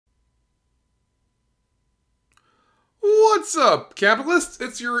What's up, capitalists?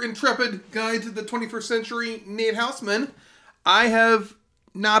 It's your intrepid guide to the 21st century, Nate Houseman. I have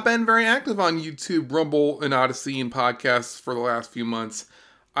not been very active on YouTube, Rumble, and Odyssey and podcasts for the last few months.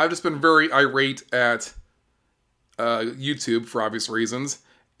 I've just been very irate at YouTube for obvious reasons,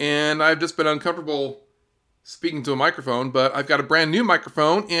 and I've just been uncomfortable speaking to a microphone, but I've got a brand new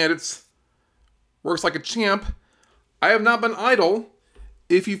microphone, and it works like a champ. I have not been idle.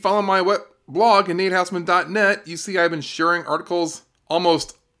 If you follow my blog at natehouseman.net, you see I've been sharing articles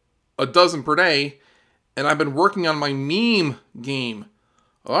almost a dozen per day, and I've been working on my meme game.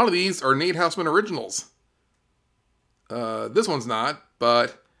 A lot of these are Nate Houseman originals. This one's not,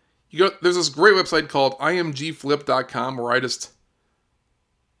 but there's this great website called imgflip.com where I just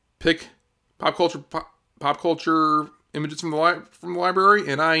pick pop culture images from the library,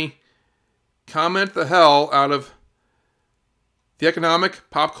 and I comment the hell out of the economic,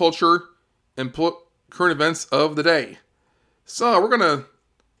 pop culture, and current events of the day. So we're gonna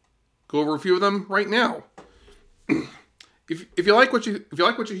go over a few of them right now. If you like what you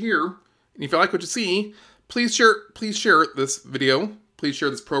hear, and if you like what you see, please share this video. Please share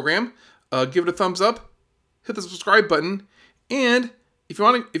this program. Give it a thumbs up. Hit the subscribe button, and if you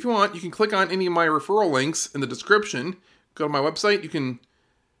want, you can click on any of my referral links in the description. Go to my website. You can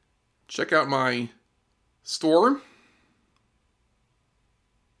check out my store.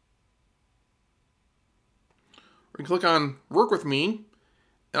 Or you can click on Work With Me,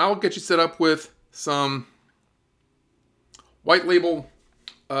 and I'll get you set up with some white label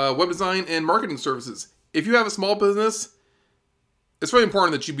web design and marketing services. If you have a small business, it's really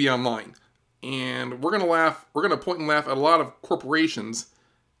important that you be online. And we're gonna point and laugh at a lot of corporations,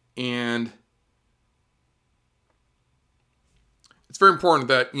 and it's very important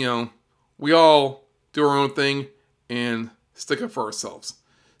that, we all do our own thing and stick up for ourselves.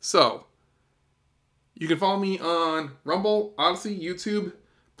 So, you can follow me on Rumble, Odyssey, YouTube,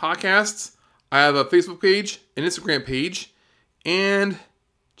 podcasts. I have a Facebook page, an Instagram page, and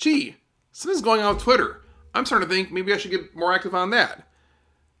something's going on with Twitter. I'm starting to think maybe I should get more active on that.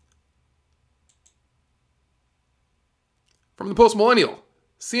 From the Post Millennial,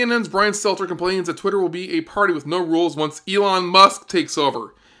 CNN's Brian Stelter complains that Twitter will be a party with no rules once Elon Musk takes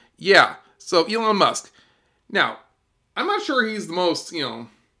over. Yeah, so Elon Musk. Now, I'm not sure he's the most,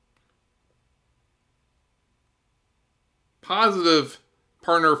 positive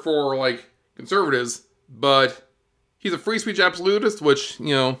partner for, conservatives, but he's a free speech absolutist, which,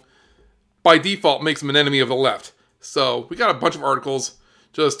 by default makes him an enemy of the left. So, we got a bunch of articles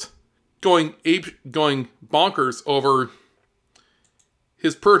just going bonkers over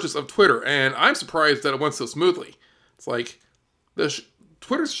his purchase of Twitter, and I'm surprised that it went so smoothly. It's like,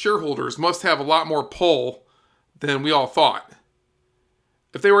 Twitter's shareholders must have a lot more pull than we all thought.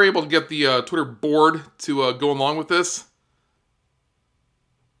 If they were able to get the Twitter board to go along with this,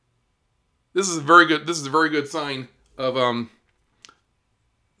 this is a very good sign of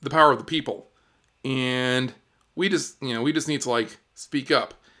the power of the people, and we just need to speak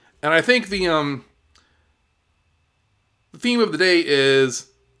up. And I think the theme of the day is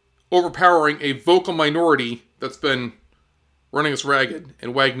overpowering a vocal minority that's been running us ragged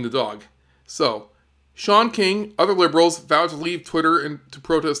and wagging the dog. So, Sean King, other liberals vowed to leave Twitter and to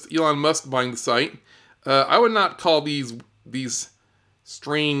protest Elon Musk buying the site. I would not call these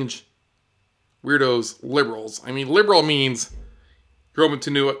strange weirdos liberals. I mean, liberal means you're open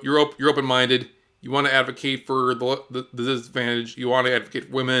to new, you're open-minded. You want to advocate for the disadvantaged. You want to advocate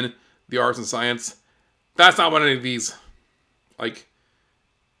for women, the arts and science. That's not what any of these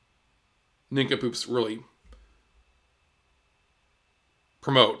nincompoops really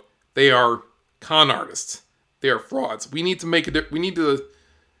promote. They are con artists. They are frauds. We need to we need to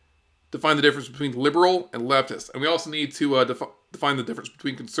define the difference between liberal and leftist, and we also need to define the difference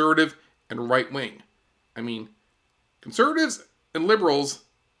between conservative and right wing. I mean, conservatives and liberals,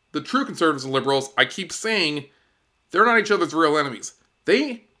 the true conservatives and liberals, I keep saying they're not each other's real enemies.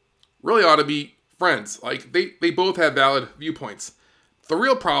 They really ought to be friends. They both have valid viewpoints. The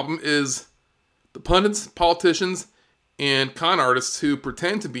real problem is the pundits, politicians, and con artists who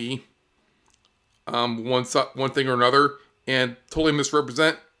pretend to be one thing or another and totally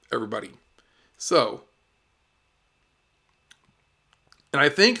misrepresent everybody. So, and I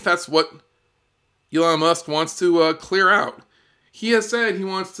think that's what Elon Musk wants to clear out. He has said he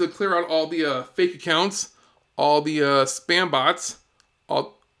wants to clear out all the fake accounts, all the spam bots,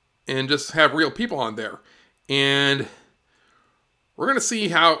 and just have real people on there. And we're going to see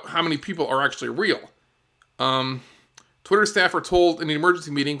how many people are actually real. Twitter staff are told in an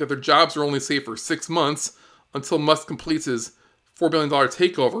emergency meeting that their jobs are only safe for 6 months until Musk completes his $4 billion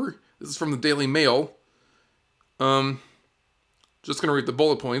takeover. This is from the Daily Mail. Just going to read the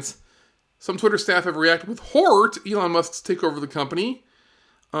bullet points. Some Twitter staff have reacted with horror to Elon Musk's takeover of the company.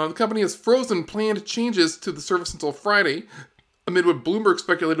 The company has frozen planned changes to the service until Friday, amid what Bloomberg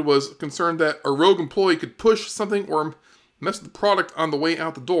speculated was concerned that a rogue employee could push something or mess with the product on the way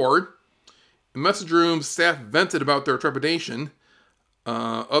out the door. In message rooms, staff vented about their trepidation.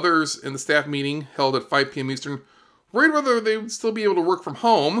 Others in the staff meeting, held at 5 p.m. Eastern, worried whether they would still be able to work from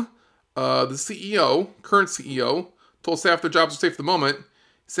home. The current CEO, told staff their jobs were safe for the moment,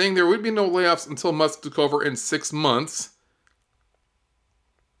 saying there would be no layoffs until Musk took over in 6 months.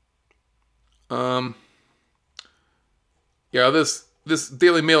 This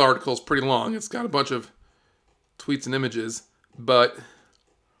Daily Mail article is pretty long. It's got a bunch of tweets and images, but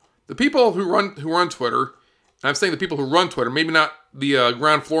the people who run Twitter, and I'm saying the people who run Twitter, maybe not the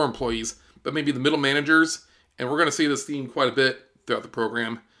ground floor employees, but maybe the middle managers, and we're going to see this theme quite a bit throughout the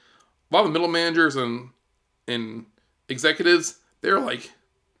program. A lot of the middle managers and executives, they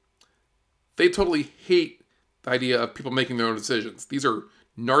totally hate the idea of people making their own decisions. These are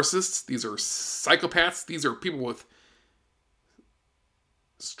narcissists. These are psychopaths. These are people with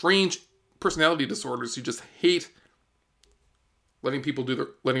strange personality disorders who just hate letting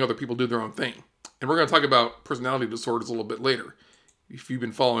other people do their own thing. And we're going to talk about personality disorders a little bit later, if you've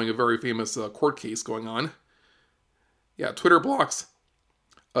been following a very famous court case going on. Yeah, Twitter blocks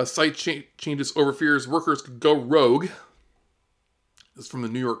site changes over fears workers could go rogue. This is from the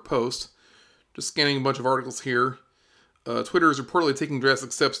New York Post. Just scanning a bunch of articles here. Twitter is reportedly taking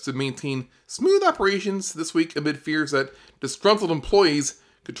drastic steps to maintain smooth operations this week amid fears that disgruntled employees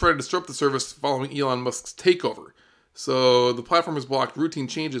could try to disrupt the service following Elon Musk's takeover. So the platform has blocked routine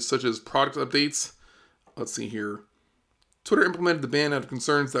changes such as product updates. Let's see here. Twitter implemented the ban out of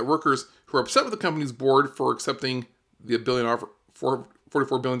concerns that workers who are upset with the company's board for accepting the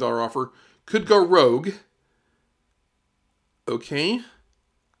 $44 billion offer could go rogue. Okay.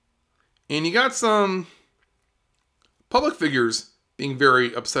 And you got some public figures being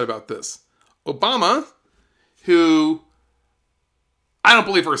very upset about this. Obama, who I don't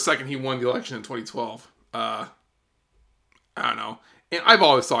believe for a second he won the election in 2012. I don't know. And I've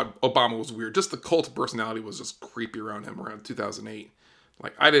always thought Obama was weird. Just the cult of personality was just creepy around him around 2008.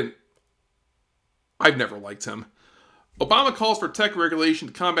 I've never liked him. Obama calls for tech regulation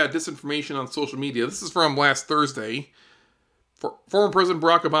to combat disinformation on social media. This is from last Thursday. Former President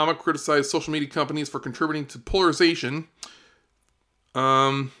Barack Obama criticized social media companies for contributing to polarization.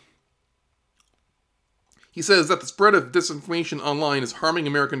 He says that the spread of disinformation online is harming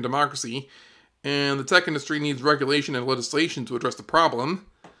American democracy, and the tech industry needs regulation and legislation to address the problem.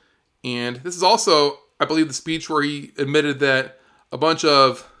 And this is also, I believe, the speech where he admitted that pretty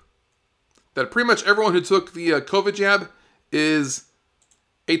much everyone who took the COVID jab is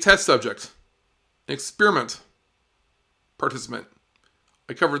a test subject, an experiment participant.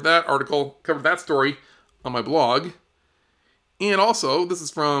 I covered that story on my blog. And also, this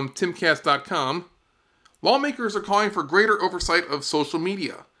is from timcast.com. Lawmakers are calling for greater oversight of social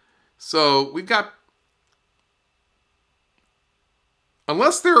media. So we've got,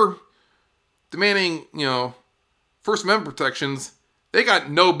 unless they're demanding, First Amendment protections, they got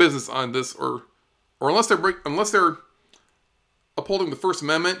no business on this, or unless they're upholding the First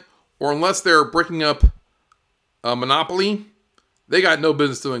Amendment, or unless they're breaking up a monopoly, they got no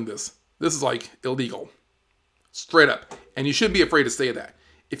business doing this. This is illegal, straight up, and you shouldn't be afraid to say that.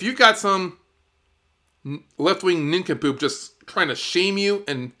 If you've got some left-wing nincompoop just trying to shame you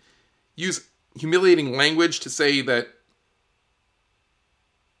and use humiliating language to say that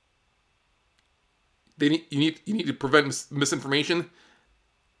you need to prevent misinformation,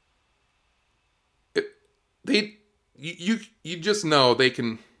 you just know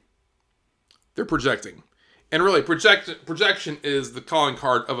they're projecting. And really, projection is the calling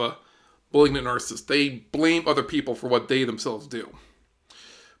card of a malignant narcissist. They blame other people for what they themselves do.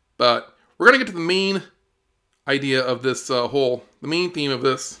 But we're going to get to the main idea of this the main theme of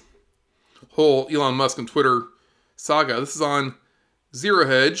this whole Elon Musk and Twitter saga. This is on Zero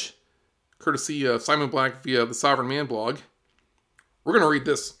Hedge, courtesy of Simon Black via the Sovereign Man blog. We're going to read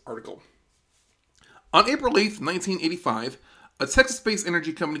this article. On April 8th, 1985, a Texas-based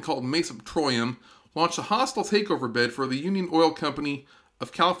energy company called Mesa Petroleum launched a hostile takeover bid for the Union Oil Company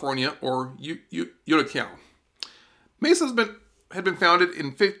of California, or Unocal. Mesa had been founded in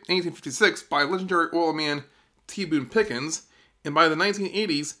 1856 by legendary oil man T. Boone Pickens, and by the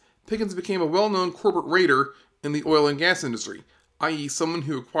 1980s, Pickens became a well-known corporate raider in the oil and gas industry, i.e. someone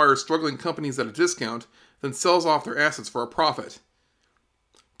who acquires struggling companies at a discount, then sells off their assets for a profit.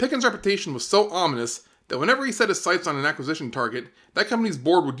 Pickens' reputation was so ominous that whenever he set his sights on an acquisition target, that company's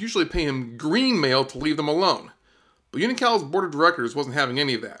board would usually pay him green mail to leave them alone. But Unical's board of directors wasn't having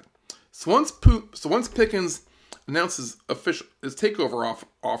any of that. So once Pickens announced his takeover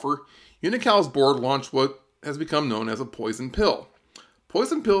offer, Unical's board launched what has become known as a poison pill.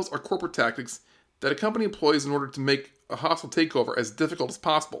 Poison pills are corporate tactics that a company employs in order to make a hostile takeover as difficult as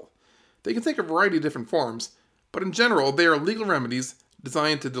possible. They can take a variety of different forms, but in general, they are legal remedies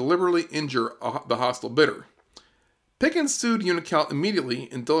designed to deliberately injure the hostile bidder. Pickens sued Unical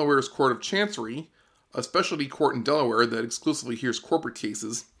immediately in Delaware's Court of Chancery, a specialty court in Delaware that exclusively hears corporate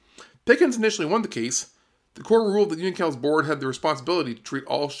cases. Pickens initially won the case. The court ruled that Unical's board had the responsibility to treat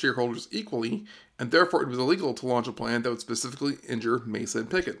all shareholders equally, and therefore it was illegal to launch a plan that would specifically injure Mesa and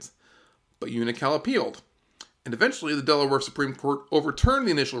Pickens. But Unical appealed, and eventually the Delaware Supreme Court overturned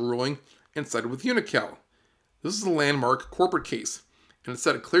the initial ruling and sided with Unical. This is a landmark corporate case, and it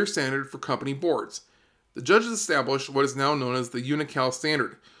set a clear standard for company boards. The judges established what is now known as the Unical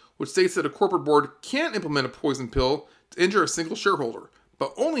Standard, which states that a corporate board can't implement a poison pill to injure a single shareholder,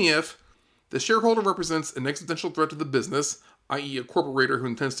 but only if the shareholder represents an existential threat to the business, i.e. a corporator who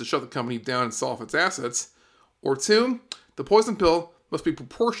intends to shut the company down and sell off its assets, or 2, the poison pill must be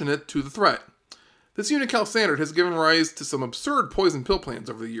proportionate to the threat. This Unical standard has given rise to some absurd poison pill plans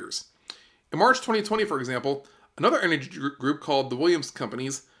over the years. In March 2020, for example, another energy group called the Williams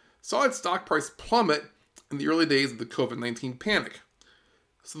Companies saw its stock price plummet in the early days of the COVID-19 panic.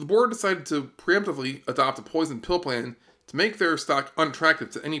 So the board decided to preemptively adopt a poison pill plan to make their stock unattractive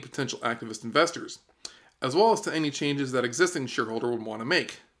to any potential activist investors, as well as to any changes that existing shareholder would want to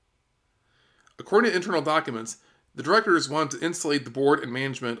make. According to internal documents, the directors wanted to insulate the board and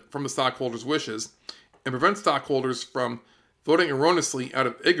management from the stockholders' wishes and prevent stockholders from voting erroneously out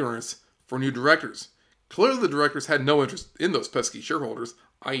of ignorance for new directors. Clearly, the directors had no interest in those pesky shareholders,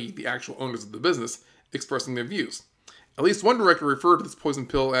 i.e. the actual owners of the business, expressing their views. At least one director referred to this poison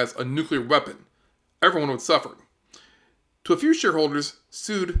pill as a nuclear weapon. Everyone would suffer. A few shareholders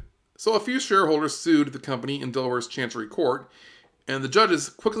sued the company in Delaware's Chancery Court, and the judges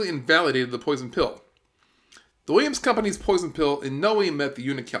quickly invalidated the poison pill. The Williams Company's poison pill in no way met the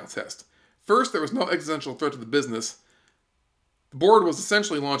Unical test. First, there was no existential threat to the business. The board was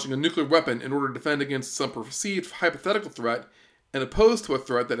essentially launching a nuclear weapon in order to defend against some perceived hypothetical threat and opposed to a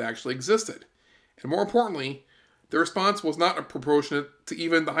threat that actually existed. And more importantly, the response was not proportionate to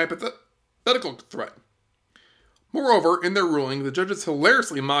even the hypothetical threat. Moreover, in their ruling, the judges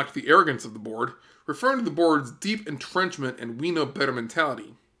hilariously mocked the arrogance of the board, referring to the board's deep entrenchment and we know better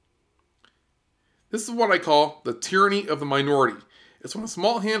mentality. This is what I call the tyranny of the minority. It's when a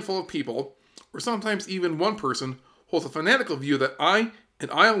small handful of people, or sometimes even one person, holds a fanatical view that I and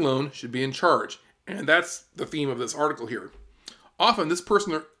I alone should be in charge. And that's the theme of this article here. Often, this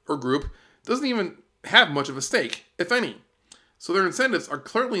person or group doesn't even have much of a stake, if any. So their incentives are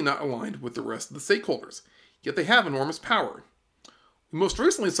clearly not aligned with the rest of the stakeholders. Yet they have enormous power. We most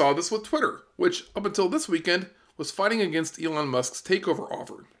recently saw this with Twitter, which, up until this weekend, was fighting against Elon Musk's takeover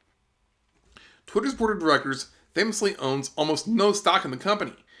offer. Twitter's board of directors famously owns almost no stock in the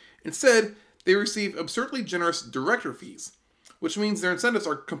company. Instead, they receive absurdly generous director fees, which means their incentives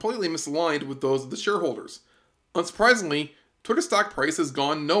are completely misaligned with those of the shareholders. Unsurprisingly, Twitter's stock price has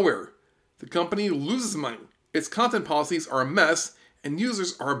gone nowhere. The company loses money, its content policies are a mess, and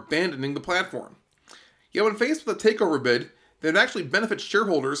users are abandoning the platform. Yet when faced with a takeover bid that would actually benefit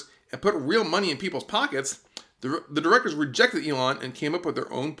shareholders and put real money in people's pockets, the directors rejected Elon and came up with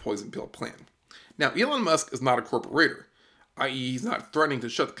their own poison pill plan. Now, Elon Musk is not a corporator, i.e. he's not threatening to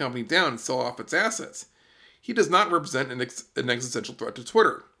shut the company down and sell off its assets. He does not represent an existential threat to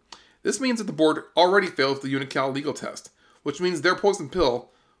Twitter. This means that the board already fails the Unical legal test, which means their poison pill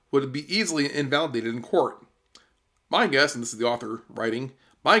would be easily invalidated in court. My guess, and this is the author writing,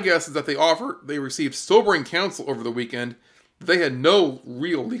 my guess is that they received sobering counsel over the weekend that they had no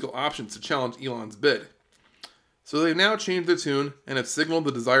real legal options to challenge Elon's bid. So they've now changed their tune and have signaled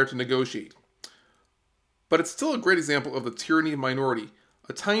the desire to negotiate. But it's still a great example of the tyranny of minority,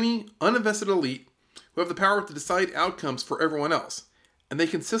 a tiny, uninvested elite who have the power to decide outcomes for everyone else, and they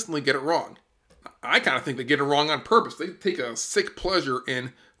consistently get it wrong. I kind of think they get it wrong on purpose. They take a sick pleasure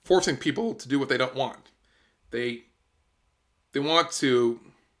in forcing people to do what they don't want. They want to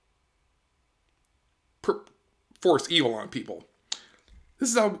force evil on people. This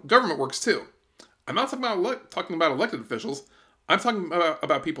is how government works too. I'm not talking about elected officials. I'm talking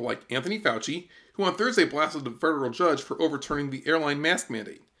about people like Anthony Fauci, who on Thursday blasted a federal judge for overturning the airline mask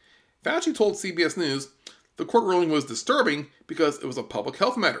mandate. Fauci told CBS News the court ruling was disturbing because it was a public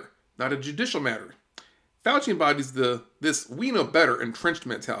health matter, not a judicial matter. Fauci embodies this we know better entrenched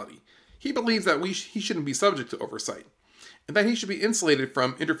mentality. He believes that he shouldn't be subject to oversight, and that he should be insulated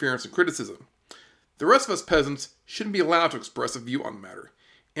from interference and criticism. The rest of us peasants shouldn't be allowed to express a view on the matter.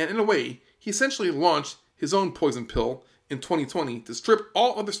 And in a way, he essentially launched his own poison pill in 2020 to strip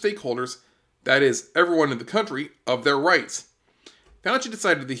all other stakeholders, that is, everyone in the country, of their rights. Fauci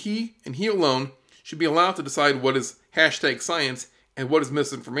decided that he, and he alone, should be allowed to decide what is hashtag science and what is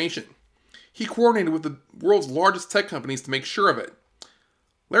misinformation. He coordinated with the world's largest tech companies to make sure of it.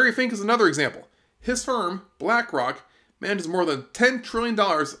 Larry Fink is another example. His firm, BlackRock, manages more than $10 trillion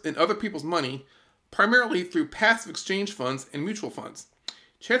in other people's money, primarily through passive exchange funds and mutual funds.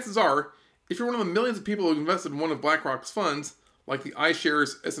 Chances are, if you're one of the millions of people who invested in one of BlackRock's funds, like the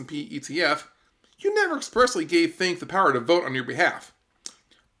iShares S&P ETF, you never expressly gave Fink the power to vote on your behalf.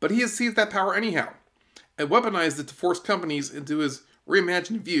 But he has seized that power anyhow, and weaponized it to force companies into his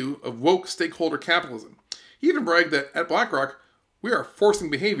reimagined view of woke stakeholder capitalism. He even bragged that at BlackRock, we are forcing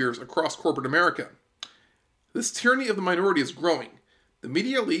behaviors across corporate America. This tyranny of the minority is growing. The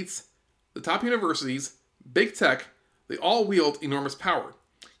media elites, the top universities, big tech, they all wield enormous power.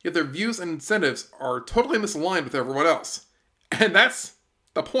 Yet their views and incentives are totally misaligned with everyone else. And that's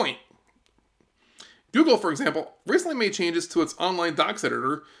the point. Google, for example, recently made changes to its online docs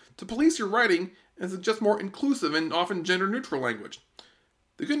editor to police your writing and suggest more inclusive and often gender-neutral language.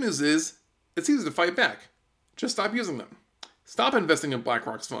 The good news is, it's easy to fight back. Just stop using them. Stop investing in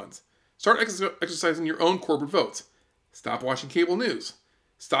BlackRock's funds. Start exercising your own corporate votes. Stop watching cable news.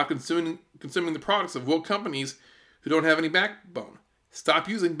 Stop consuming the products of woke companies who don't have any backbone. Stop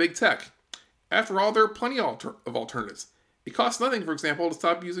using big tech. After all, there are plenty of alternatives. It costs nothing, for example, to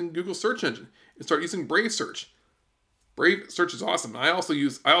stop using Google search engine and start using Brave Search. Brave Search is awesome. I also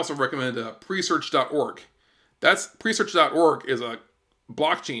recommend presearch.org. Presearch.org is a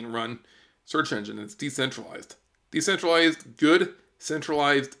blockchain run search engine. It's decentralized. Decentralized, good.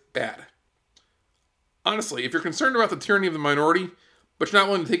 Centralized, bad. Honestly, if you're concerned about the tyranny of the minority, but you're not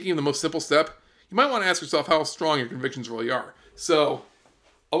willing to take even the most simple step, you might want to ask yourself how strong your convictions really are. So,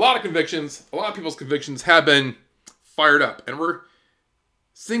 a lot of people's convictions have been fired up, and we're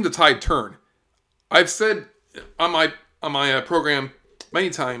seeing the tide turn. I've said on my program many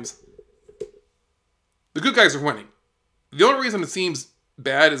times, the good guys are winning. The only reason it seems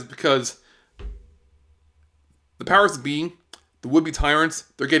bad is because the powers that be, the would-be tyrants,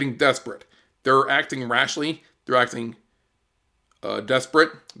 they're getting desperate. They're acting rashly. They're acting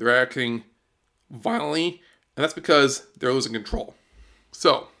desperate. They're acting violently. And that's because they're losing control.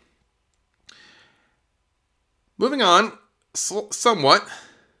 So, moving on somewhat,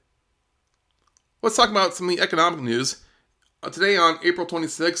 let's talk about some of the economic news. Today on April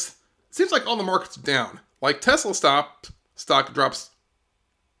 26th, it seems like all the markets are down. Like Tesla stock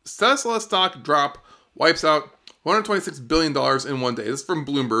drop wipes out $126 billion in one day. This is from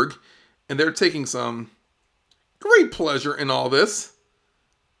Bloomberg. And they're taking some great pleasure in all this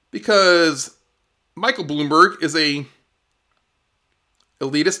because Michael Bloomberg is a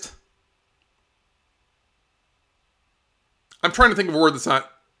elitist. I'm trying to think of a word that's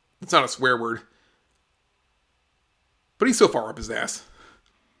not a swear word. But he's so far up his ass.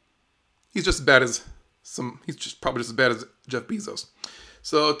 He's probably just as bad as Jeff Bezos.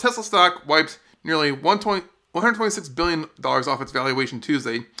 So Tesla stock wiped nearly $126 billion off its valuation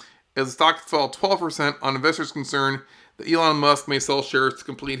Tuesday, as the stock fell 12% on investors' concern that Elon Musk may sell shares to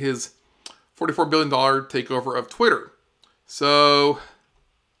complete his $44 billion takeover of Twitter. So,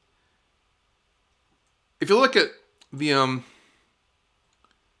 if you look at the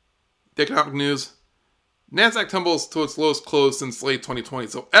economic news, NASDAQ tumbles to its lowest close since late 2020.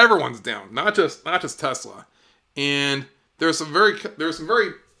 So everyone's down, not just Tesla. And there's some very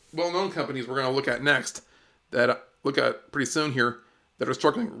well-known companies we're going to look at next that look at pretty soon here that are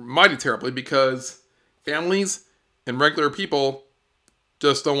struggling mighty terribly because families and regular people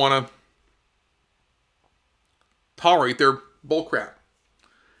just don't want to tolerate their bullcrap.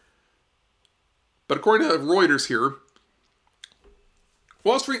 But according to Reuters here,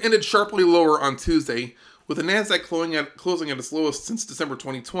 Wall Street ended sharply lower on Tuesday, with the NASDAQ closing at its lowest since December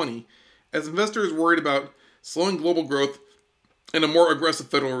 2020, as investors worried about slowing global growth and a more aggressive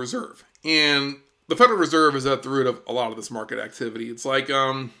Federal Reserve. And the Federal Reserve is at the root of a lot of this market activity. It's like,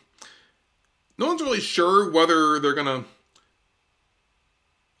 no one's really sure whether they're going to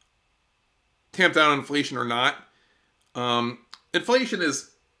tamp down inflation or not. Inflation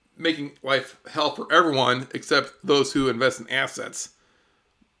is making life hell for everyone except those who invest in assets.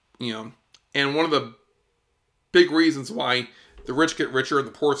 And one of the big reasons why the rich get richer and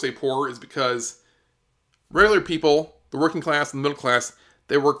the poor stay poor is because regular people, the working class and the middle class,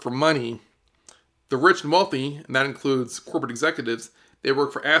 they work for money. The rich and wealthy, and that includes corporate executives, they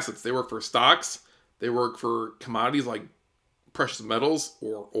work for assets. They work for stocks. They work for commodities like precious metals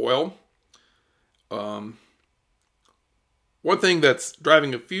or oil. One thing that's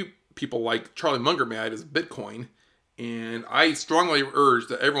driving a few people like Charlie Munger mad is Bitcoin. And I strongly urge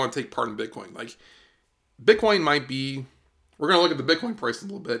that everyone take part in Bitcoin. Like, Bitcoin might be, we're going to look at the Bitcoin price in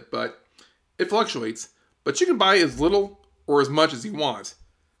a little bit, but it fluctuates. But you can buy as little or as much as you want,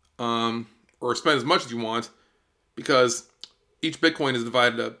 or spend as much as you want, because each Bitcoin is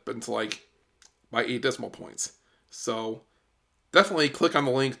divided up into like by 8 decimal points. So definitely click on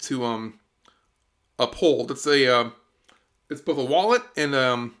the link to Uphold. It's both a wallet and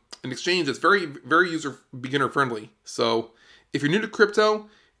an exchange that's very, very beginner friendly. So if you're new to crypto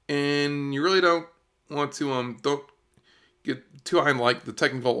and you really don't want to don't get too high in like the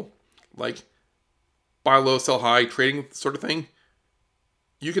technical, like buy low, sell high trading sort of thing,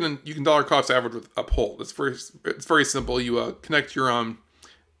 you can dollar cost average with Uphold. It's very simple. You connect you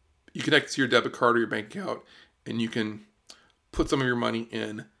connect to your debit card or your bank account, and you can put some of your money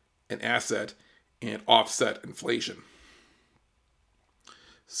in an asset and offset inflation.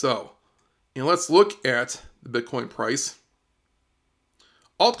 So, let's look at the Bitcoin price.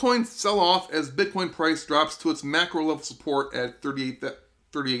 Altcoins sell off as Bitcoin price drops to its macro level support at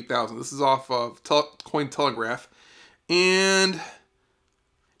 38,000. This is off of Cointelegraph. And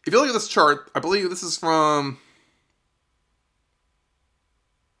if you look at this chart, I believe this is from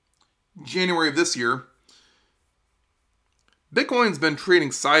January of this year. Bitcoin's been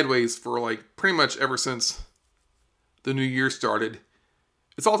trading sideways for like pretty much ever since the new year started.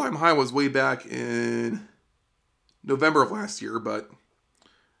 Its all-time high was way back in November of last year, but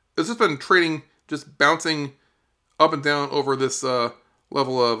it's just been trading, just bouncing up and down over this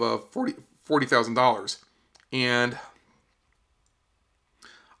level of $40,000. And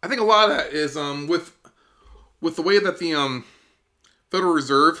I think a lot of that is with the way that the Federal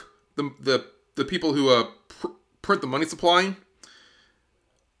Reserve, the people who print the money supply,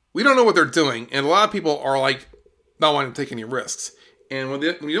 we don't know what they're doing, and a lot of people are like not wanting to take any risks. And when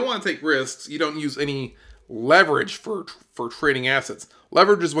you don't want to take risks, you don't use any leverage for trading assets.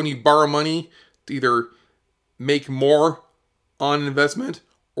 Leverage is when you borrow money to either make more on an investment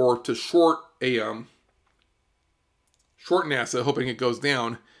or to short an asset, hoping it goes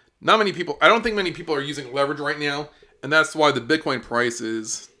down. I don't think many people are using leverage right now, and that's why the Bitcoin price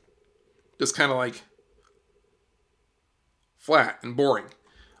is just kind of like flat and boring.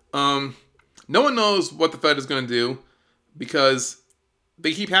 No one knows what the Fed is going to do because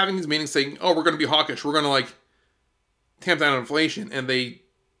they keep having these meetings saying, oh, we're going to be hawkish. We're going to like tamp down inflation, and they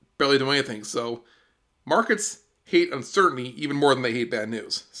barely do anything. So markets hate uncertainty even more than they hate bad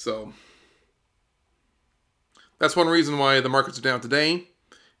news. So that's one reason why the markets are down today.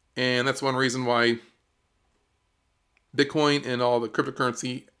 And that's one reason why Bitcoin and all the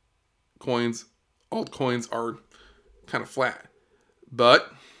cryptocurrency coins, altcoins, are kind of flat.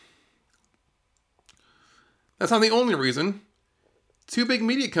 But that's not the only reason. Two big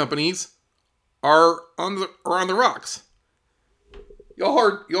media companies are on the rocks. You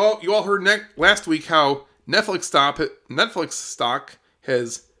all heard last week how Netflix stock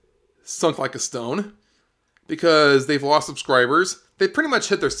has sunk like a stone because they've lost subscribers. They pretty much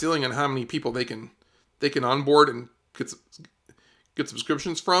hit their ceiling on how many people they can onboard and get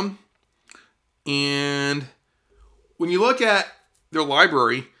subscriptions from. And when you look at their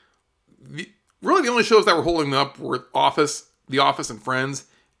library, really the only shows that were holding up were The Office and Friends,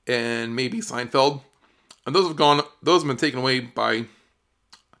 and maybe Seinfeld. And those have been taken away by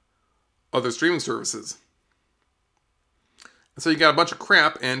other streaming services. And so you got a bunch of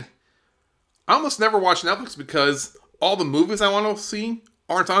crap, and I almost never watch Netflix because all the movies I want to see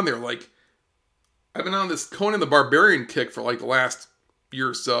aren't on there. Like, I've been on this Conan the Barbarian kick for like the last year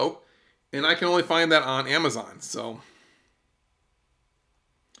or so, and I can only find that on Amazon. So,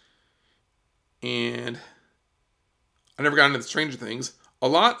 and I never got into the Stranger Things. A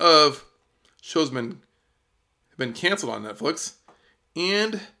lot of shows have been canceled on Netflix,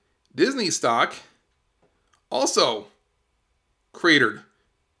 and Disney stock also cratered.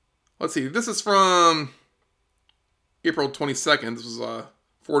 Let's see. This is from April 22nd. This was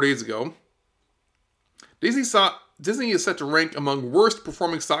 4 days ago. Disney is set to rank among worst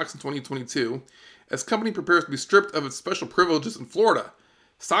performing stocks in 2022 as company prepares to be stripped of its special privileges in Florida.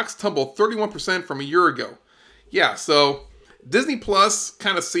 Stocks tumbled 31% from a year ago. Yeah, so Disney Plus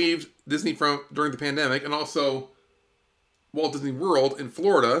kind of saved Disney from during the pandemic, and also Walt Disney World in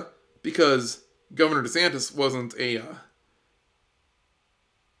Florida, because Governor DeSantis wasn't a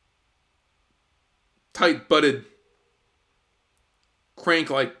tight-butted crank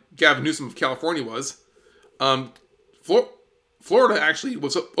like Gavin Newsom of California was. Florida actually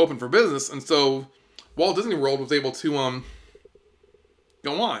was open for business, and so Walt Disney World was able to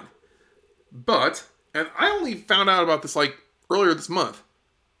go on. But, and I only found out about this like earlier this month,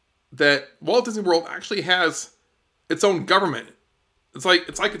 that Walt Disney World actually has its own government. It's like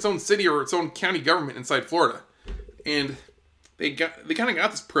its own city or its own county government inside Florida, and they kind of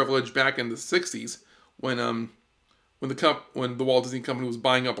got this privilege back in the '60s when the Walt Disney Company was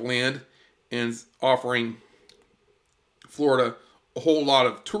buying up land and offering Florida a whole lot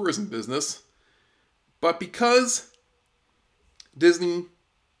of tourism business. But because they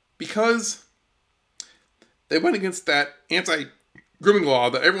went against that anti-grooming law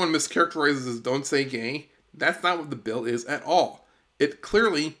that everyone mischaracterizes as "don't say gay," that's not what the bill is at all. It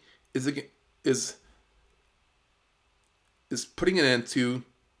clearly is putting an end to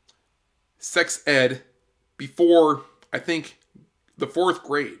sex ed before, I think, the 4th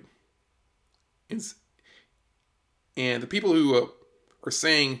grade. And the people who are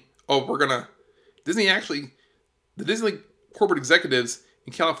saying, "Oh, the Disney corporate executives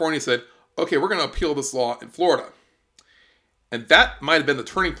in California said, okay, we're going to appeal this law in Florida." And that might have been the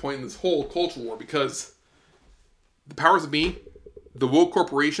turning point in this whole culture war, because the powers that be, the woke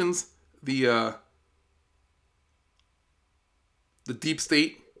corporations, the deep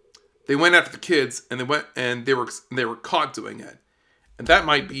state, they went after the kids, and they were caught doing it. And that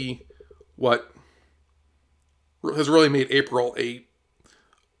might be what has really made April a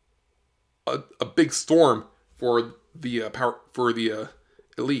big storm for the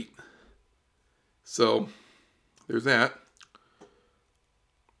elite. So there's that.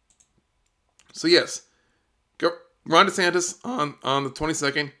 So yes, Ron DeSantis on the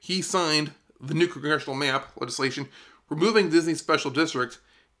 22nd, he signed the new congressional map legislation removing Disney's special district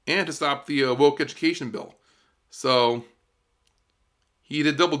and to stop the woke education bill. So he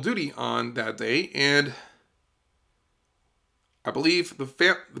did double duty on that day, and I believe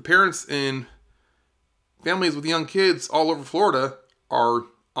the parents in families with young kids all over Florida are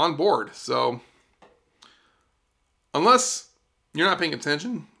on board. So unless you're not paying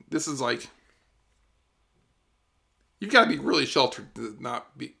attention, this is like, you've got to be really sheltered to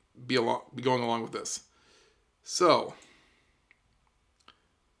not be going along with this. So,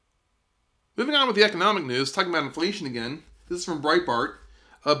 moving on with the economic news, talking about inflation again. This is from Breitbart.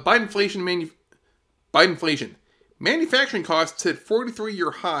 Biden inflation. Manufacturing costs hit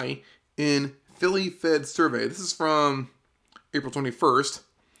 43-year high in Philly Fed survey. This is from April 21st.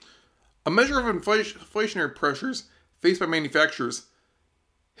 A measure of inflationary pressures faced by manufacturers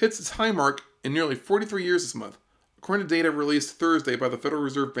hits its high mark in nearly 43 years this month, according to data released Thursday by the Federal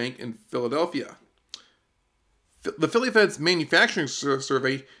Reserve Bank in Philadelphia. The Philly Fed's manufacturing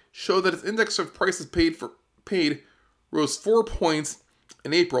survey showed that its index of prices paid rose 4 points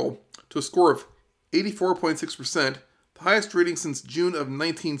in April to a score of 84.6%, the highest rating since June of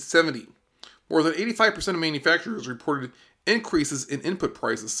 1970. More than 85% of manufacturers reported increases in input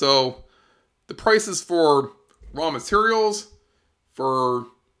prices. So the prices for raw materials, for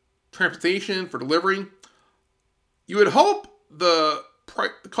transportation, for delivery, you would hope the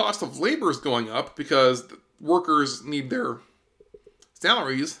cost of labor is going up because workers need their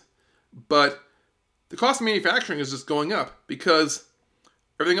salaries, but the cost of manufacturing is just going up because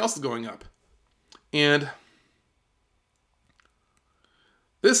everything else is going up. And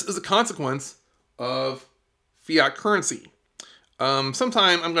this is a consequence of fiat currency.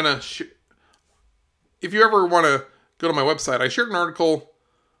 Sometime I'm going to, if you ever want to go to my website, I shared an article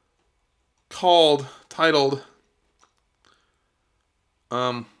titled,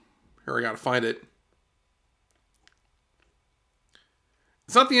 here I gotta find it.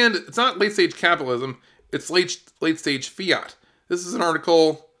 It's not late stage capitalism, it's late stage fiat. This is an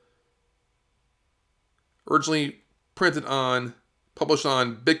article originally published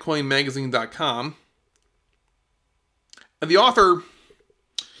on bitcoinmagazine.com. And the author,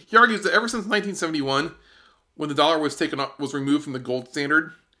 he argues that ever since 1971, when the dollar was removed from the gold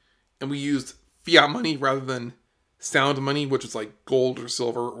standard, and we used fiat money rather than sound money, which is like gold or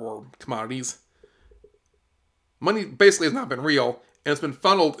silver or commodities, money basically has not been real, and it's been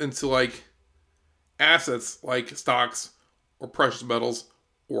funneled into like assets like stocks or precious metals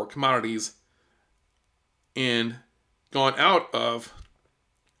or commodities, and gone out of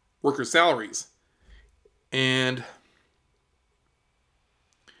workers' salaries. And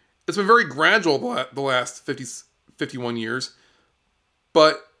it's been very gradual the last 51 years,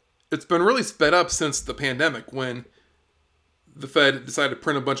 but it's been really sped up since the pandemic, when the Fed decided to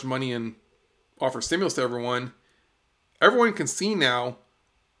print a bunch of money and offer stimulus to everyone. Everyone can see now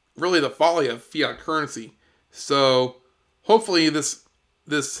really the folly of fiat currency. So hopefully this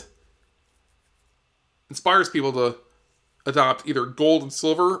inspires people to adopt either gold and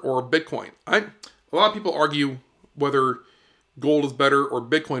silver or Bitcoin. A lot of people argue whether gold is better or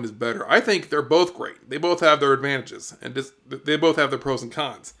Bitcoin is better. I think they're both great. They both have their advantages, and they both have their pros and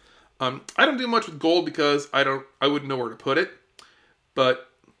cons. I don't do much with gold because I wouldn't know where to put it, but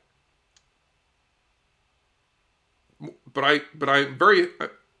I'm very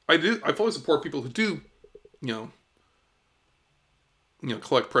I fully support people who do,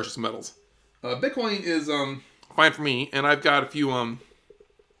 collect precious metals. Bitcoin is fine for me, and I've got a few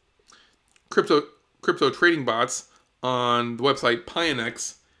crypto trading bots on the website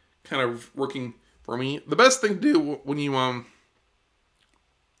Pionex, kind of working for me. The best thing to do when you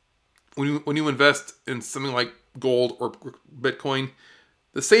invest in something like gold or Bitcoin,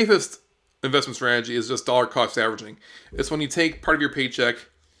 the safest investment strategy is just dollar cost averaging. It's when you take part of your paycheck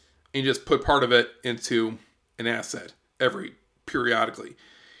and you just put part of it into an asset periodically.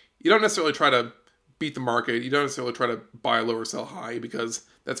 You don't necessarily try to beat the market. You don't necessarily try to buy low or sell high, because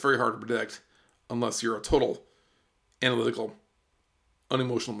that's very hard to predict unless you're a total analytical,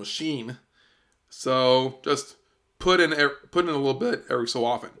 unemotional machine. So just put in a little bit every so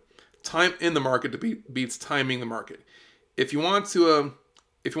often. Time in the market beats timing the market. If you want to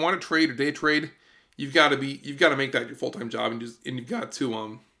trade or day trade, you've got to make that your full-time job, and you've got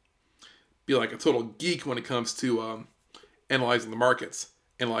to be like a total geek when it comes to analyzing the markets,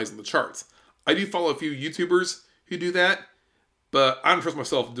 analyzing the charts. I do follow a few YouTubers who do that, but I don't trust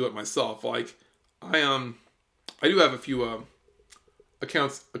myself to do it myself. Like I do have a few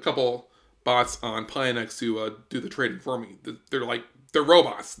accounts, a couple bots on Pionex who do the trading for me. They're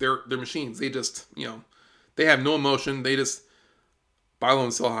robots. They're machines. They just, they have no emotion. They just buy low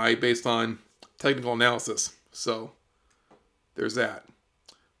and sell high based on technical analysis. So there's that.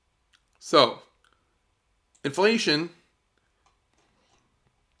 So inflation,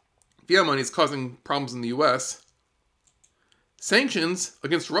 fiat money, is causing problems in the US. Sanctions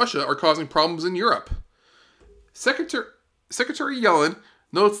against Russia are causing problems in Europe. Secretary Yellen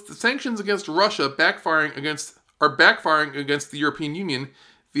notes that sanctions against Russia are backfiring against the European Union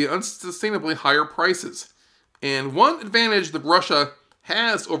via unsustainably higher prices. And one advantage that Russia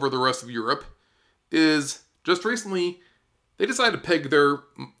has over the rest of Europe is just recently they decided to peg their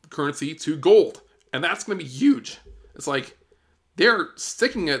currency to gold. And that's going to be huge. It's like they're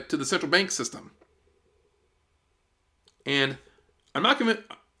sticking it to the central bank system. And I'm not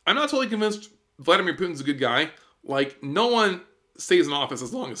totally convinced Vladimir Putin's a good guy. Like, no one stays in office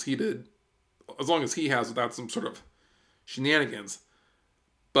as long as he has without some sort of shenanigans.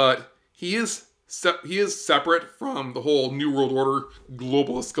 But he is separate from the whole New World Order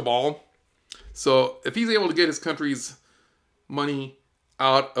globalist cabal. So if he's able to get his country's money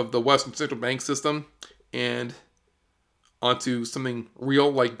out of the Western central bank system and onto something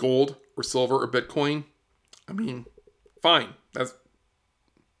real like gold or silver or Bitcoin, I mean, fine.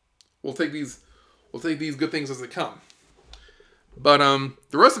 We'll take these good things as they come. But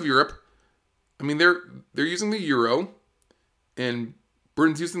the rest of Europe, I mean, they're using the euro, and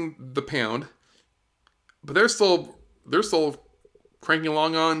Britain's using the pound, but they're still cranking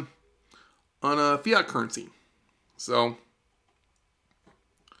along on a fiat currency. So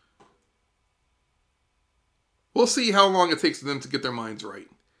we'll see how long it takes for them to get their minds right.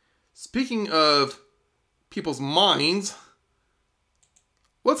 Speaking of people's minds,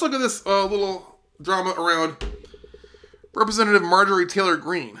 let's look at this little drama around Representative Marjorie Taylor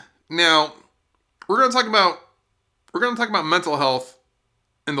Greene. Now, we're going to talk about mental health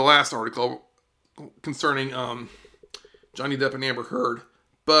in the last article concerning Johnny Depp and Amber Heard,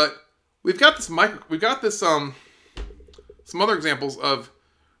 but we've got some other examples of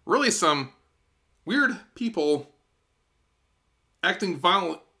really some weird people acting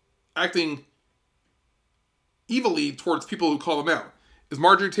evilly towards people who call them out. Is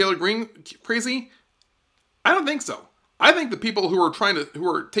Marjorie Taylor Greene crazy? I don't think so. I think the people who are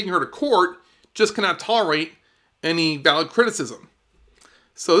taking her to court just cannot tolerate any valid criticism.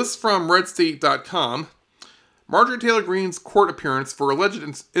 So this is from RedState.com. Marjorie Taylor Greene's court appearance for alleged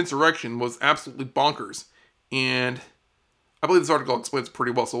insurrection was absolutely bonkers. And I believe this article explains it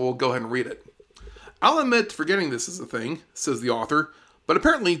pretty well, so we'll go ahead and read it. I'll admit to forgetting this is a thing, says the author, but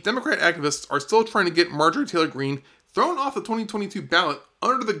apparently Democrat activists are still trying to get Marjorie Taylor Greene thrown off the 2022 ballot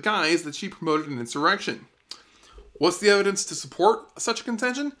under the guise that she promoted an insurrection. What's the evidence to support such a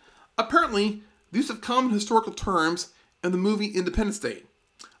contention? Apparently, the use of common historical terms in the movie Independence Day.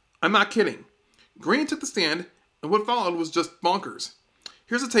 I'm not kidding. Greene took the stand, and what followed was just bonkers.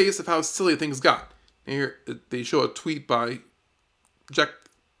 Here's a taste of how silly things got. And here, they show a tweet by Jack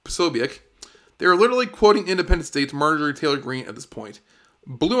Posobiec. They are literally quoting Independence Day to Marjorie Taylor Greene at this point.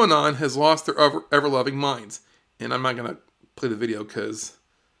 Blue Anon has lost their ever-loving minds. And I'm not going to play the video because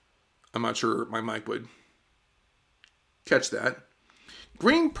I'm not sure my mic would Catch that.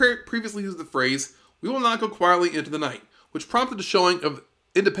 Green previously used the phrase, "We will not go quietly into the night," which prompted a showing of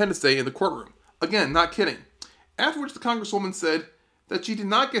Independence Day in the courtroom. Again, not kidding. After which the Congresswoman said that she did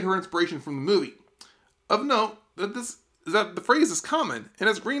not get her inspiration from the movie. Of note, that the phrase is common, and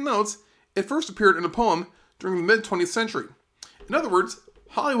as Green notes, it first appeared in a poem during the mid-20th century. In other words,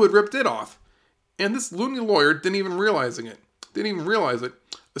 Hollywood ripped it off, and this loony lawyer didn't even realize it,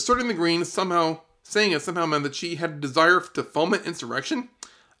 asserting the Green saying it somehow meant that she had a desire to foment insurrection.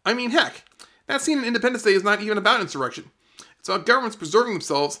 I mean, heck, that scene in Independence Day is not even about insurrection. It's about governments preserving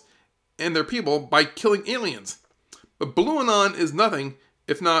themselves and their people by killing aliens. But Blue Anon is nothing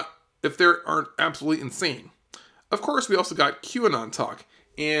if they aren't absolutely insane. Of course, we also got QAnon talk,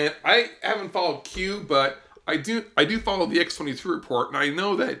 and I haven't followed Q, but I do follow the X22 report, and I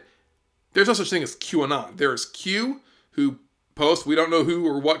know that there's no such thing as QAnon. There's Q, who posts, we don't know who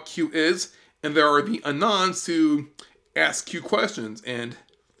or what Q is, and there are the Anons who ask Q questions and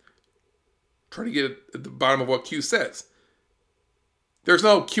try to get at the bottom of what Q says. There's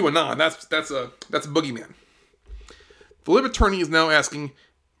no QAnon. That's a boogeyman. The Lib attorney is now asking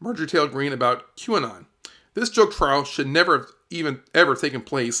Marjorie Taylor Greene about QAnon. This joke trial should never have even ever taken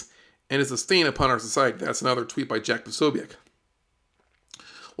place and is a stain upon our society. That's another tweet by Jack Posobiec.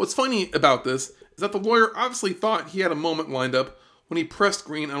 What's funny about this is that the lawyer obviously thought he had a moment lined up when he pressed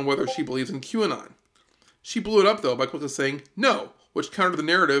Greene on whether she believes in QAnon. She blew it up though by quickly saying no, which countered the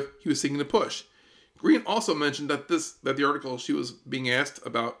narrative he was seeking to push. Greene also mentioned that the article she was being asked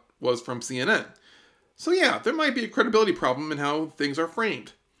about was from CNN. So yeah, there might be a credibility problem in how things are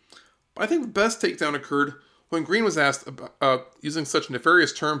framed. But I think the best takedown occurred when Greene was asked about using such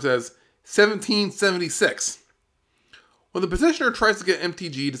nefarious terms as 1776. When the petitioner tries to get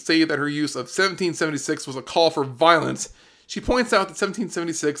MTG to say that her use of 1776 was a call for violence, she points out that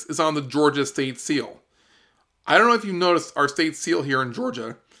 1776 is on the Georgia state seal. I don't know if you noticed our state seal here in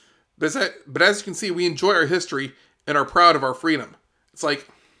Georgia, but as you can see, we enjoy our history and are proud of our freedom. It's like,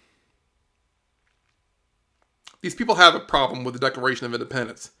 these people have a problem with the Declaration of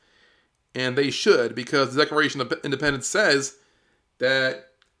Independence. And they should, because the Declaration of Independence says that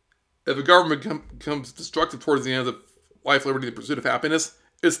if a government becomes destructive towards the end of life, liberty, and the pursuit of happiness,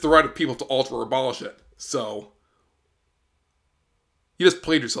 it's the right of people to alter or abolish it. So, you just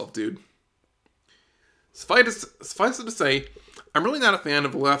played yourself, dude. Suffice it to say, I'm really not a fan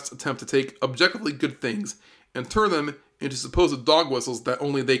of the left's attempt to take objectively good things and turn them into supposed dog whistles that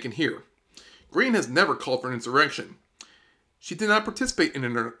only they can hear. Greene has never called for an insurrection. She did not participate in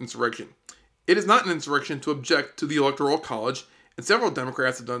an insurrection. It is not an insurrection to object to the Electoral College, and several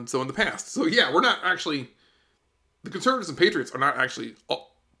Democrats have done so in the past. So yeah, the conservatives and patriots are not actually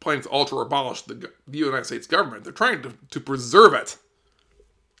planning to alter or abolish the United States government. They're trying to preserve it.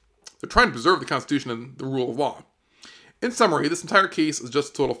 They're trying to preserve the Constitution and the rule of law. In summary, this entire case is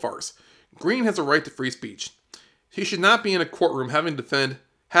just a total farce. Greene has a right to free speech. He should not be in a courtroom having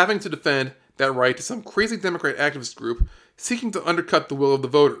to defend that right to some crazy Democrat activist group seeking to undercut the will of the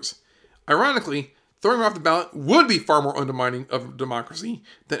voters. Ironically, throwing her off the ballot would be far more undermining of democracy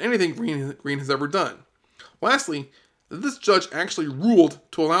than anything Greene has ever done. Lastly, that this judge actually ruled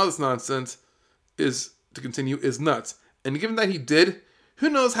to allow this nonsense to continue is nuts. And given that he did, who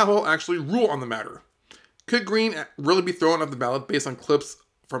knows how he'll actually rule on the matter. Could Greene really be thrown off the ballot based on clips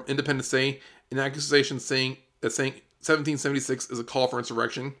from Independence Day and accusations saying 1776 is a call for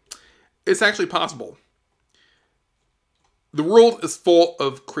insurrection? It's actually possible. The world is full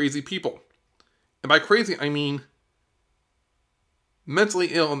of crazy people. And by crazy, I mean mentally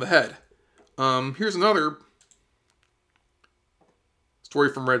ill in the head. Here's another story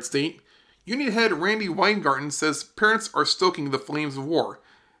from Red State. Union head Randy Weingarten says parents are stoking the flames of war.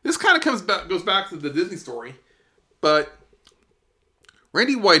 This kind of goes back to the Disney story, but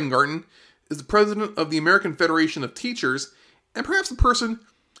Randy Weingarten is the president of the American Federation of Teachers, and perhaps the person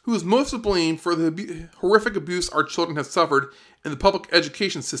who is most to blame for the horrific abuse our children have suffered in the public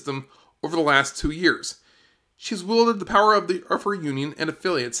education system over the last 2 years. She's wielded the power of her union and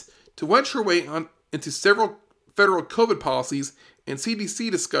affiliates to wedge her way into several federal COVID policies and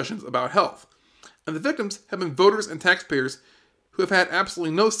CDC discussions about health. And the victims have been voters and taxpayers who have had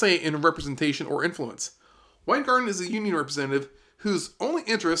absolutely no say in representation or influence. Weingarten is a union representative whose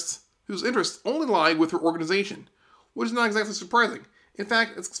interests only lie with her organization, which is not exactly surprising. In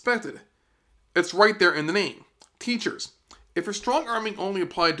fact, it's expected. It's right there in the name. Teachers. If her strong arming only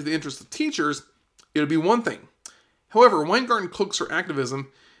applied to the interests of teachers, it would be one thing. However, Weingarten cloaks her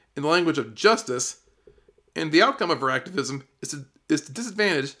activism in the language of justice, and the outcome of her activism is to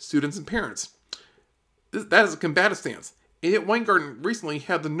disadvantage students and parents. That is a combative stance, and yet Weingarten recently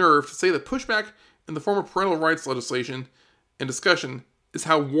had the nerve to say that pushback in the form of parental rights legislation and discussion is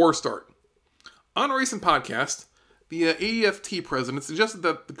how wars start. On a recent podcast, the AEFT president suggested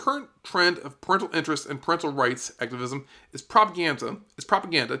that the current trend of parental interest and parental rights activism is propaganda, and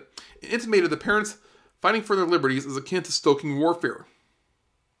intimated that parents fighting for their liberties is akin to stoking warfare.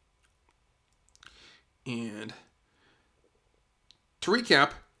 And to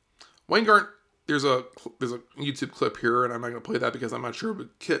recap, Weingarten, there's a YouTube clip here, and I'm not going to play that because I'm not sure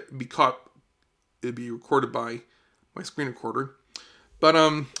it'd be recorded by my screen recorder. But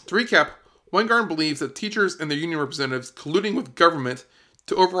to recap, Weingarten believes that teachers and their union representatives colluding with government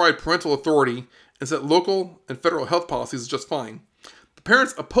to override parental authority and set local and federal health policies is just fine. The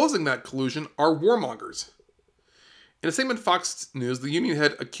parents opposing that collusion are warmongers. In a statement to Fox News, the union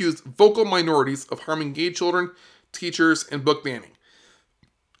head accused vocal minorities of harming gay children, teachers, and book banning.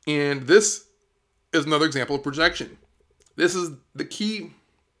 And this is another example of projection. This is the key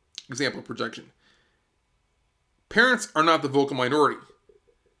example of projection. Parents are not the vocal minority.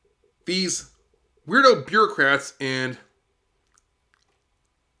 These weirdo bureaucrats and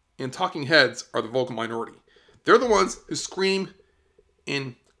talking heads are the vocal minority. They're the ones who scream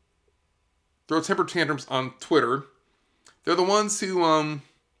and throw temper tantrums on Twitter. They're the ones who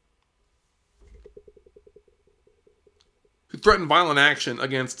threaten violent action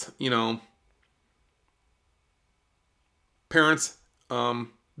against, parents,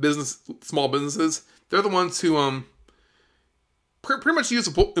 small businesses. They're the ones who pretty much use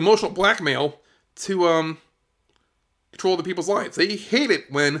emotional blackmail to control the people's lives. They hate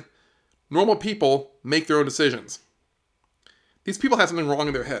it when normal people make their own decisions. These people have something wrong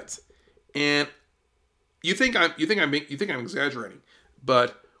in their heads, and you think I'm exaggerating,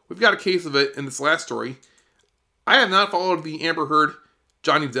 but we've got a case of it in this last story. I have not followed the Amber Heard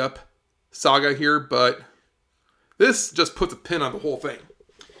Johnny Depp saga here, but this just puts a pin on the whole thing.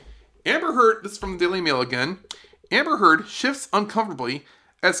 Amber Heard, this is from the Daily Mail again. Amber Heard shifts uncomfortably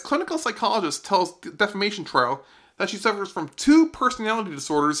as clinical psychologist tells the defamation trial that she suffers from 2 personality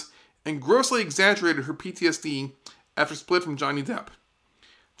disorders and grossly exaggerated her PTSD after split from Johnny Depp.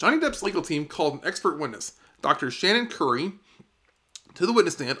 Johnny Depp's legal team called an expert witness, Dr. Shannon Curry, to the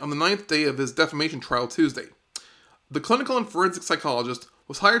witness stand on the 9th day of his defamation trial Tuesday. The clinical and forensic psychologist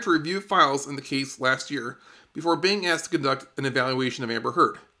was hired to review files in the case last year before being asked to conduct an evaluation of Amber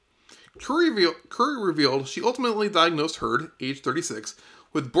Heard. Curry revealed she ultimately diagnosed Heard, age 36,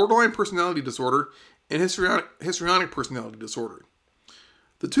 with borderline personality disorder and histrionic personality disorder.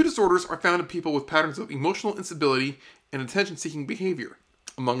 The 2 disorders are found in people with patterns of emotional instability and attention-seeking behavior,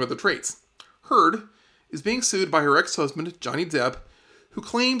 among other traits. Heard is being sued by her ex-husband, Johnny Depp, who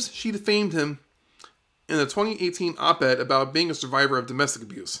claims she defamed him in a 2018 op-ed about being a survivor of domestic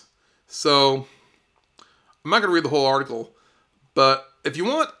abuse. So, I'm not going to read the whole article, but if you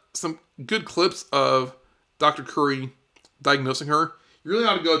want some good clips of Dr. Curry diagnosing her, you really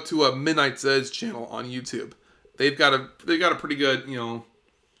ought to go to a Midnight Zeds channel on YouTube. They've got a pretty good,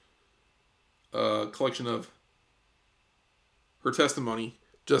 collection of her testimony,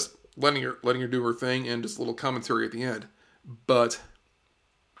 just letting her do her thing, and just a little commentary at the end. But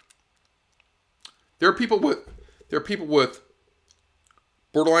there are people with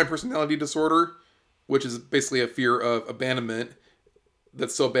borderline personality disorder, which is basically a fear of abandonment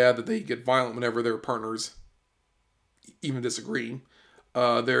that's so bad that they get violent whenever their partners even disagree.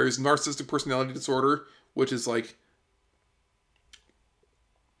 There's narcissistic personality disorder, which is like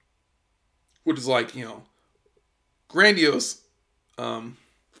grandiose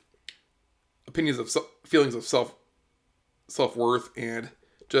opinions of feelings of self-worth and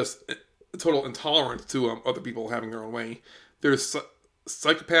just a total intolerance to other people having their own way. There's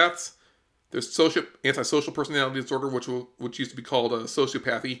psychopaths. There's antisocial personality disorder, which used to be called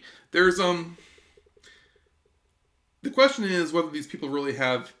sociopathy. There's the question is whether these people really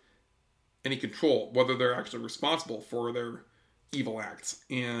have any control, whether they're actually responsible for their evil acts,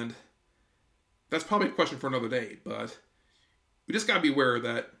 and that's probably a question for another day. But we just gotta be aware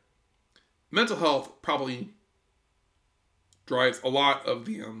that mental health probably drives a lot of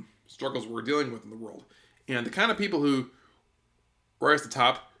the struggles we're dealing with in the world, and the kind of people who rise to the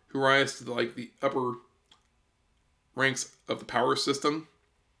top, who rise to the upper ranks of the power system,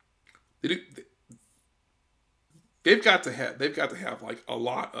 they've got to have a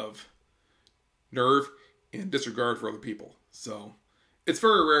lot of nerve and disregard for other people. So it's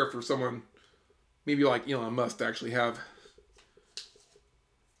very rare for someone, maybe like Elon Musk, to actually have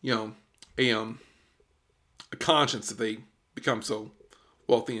a conscience if they become so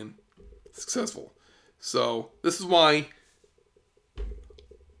wealthy and successful. So this is why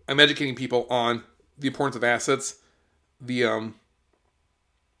I'm educating people on the importance of assets, some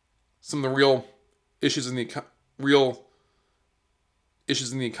of the real issues in the real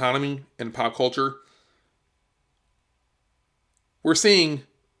issues in the economy and pop culture, we're seeing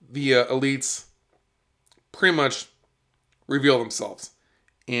the elites pretty much reveal themselves.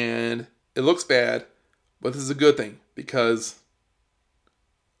 And it looks bad, but this is a good thing because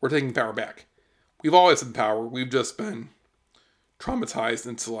we're taking power back. We've always had power. We've just been traumatized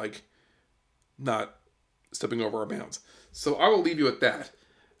into not stepping over our bounds. So I will leave you with that.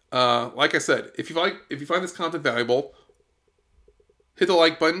 Like I said, if you find this content valuable, hit the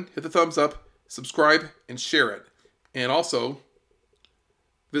like button, hit the thumbs up, subscribe, and share it. And also,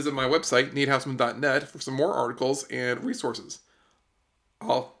 visit my website, natehouseman.net, for some more articles and resources.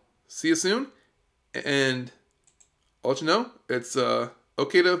 I'll see you soon, and I'll let you know it's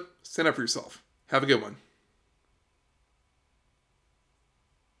okay to stand up for yourself. Have a good one.